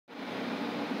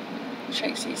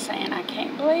Trixie's saying, I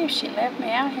can't believe she left me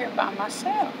out here by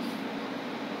myself.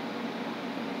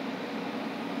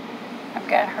 I've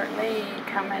got her lead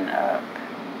coming up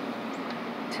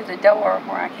to the door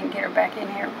where I can get her back in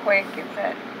here quick if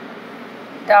that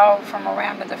dog from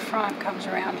around to the front comes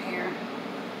around here.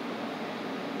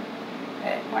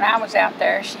 But when I was out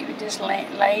there, she would just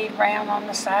lay around on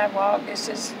the sidewalk. This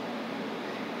is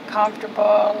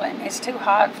comfortable, and it's too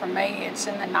hot for me. It's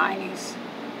in the 90s.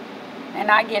 And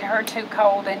I get her too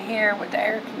cold in here with the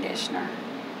air conditioner.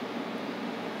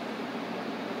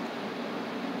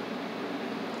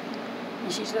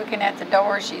 And she's looking at the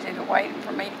door. She's either waiting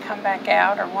for me to come back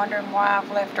out or wondering why I've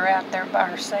left her out there by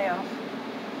herself.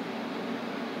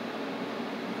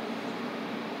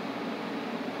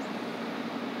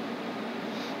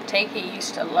 Tiki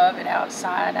used to love it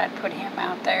outside. I'd put him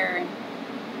out there, and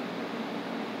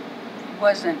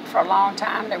wasn't for a long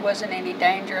time. There wasn't any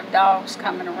danger of dogs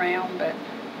coming around, but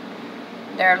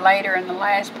there later in the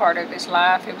last part of his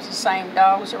life, it was the same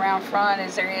dogs around front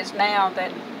as there is now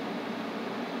that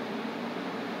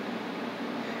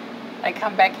they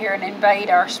come back here and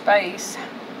invade our space.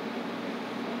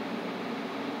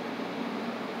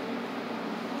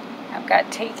 I've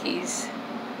got Tiki's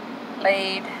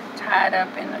lead tied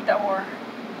up in the door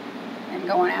and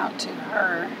going out to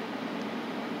her.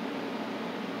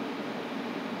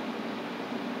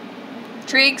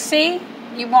 Trixie,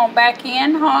 you won't back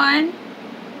in, hon?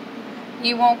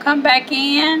 You won't come back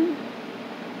in?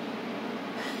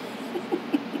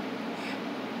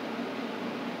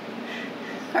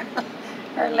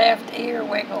 Her left ear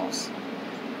wiggles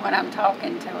when I'm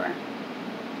talking to her.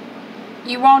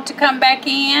 You want to come back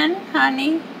in,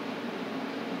 honey?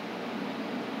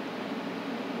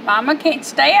 Mama can't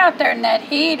stay out there in that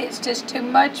heat. It's just too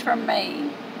much for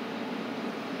me.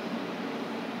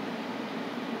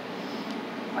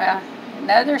 Well,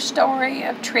 another story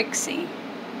of Trixie,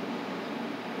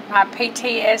 my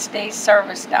PTSD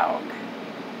service dog.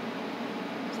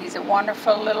 She's a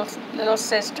wonderful little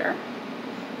sister,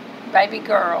 baby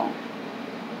girl.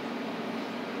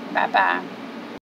 Bye-bye.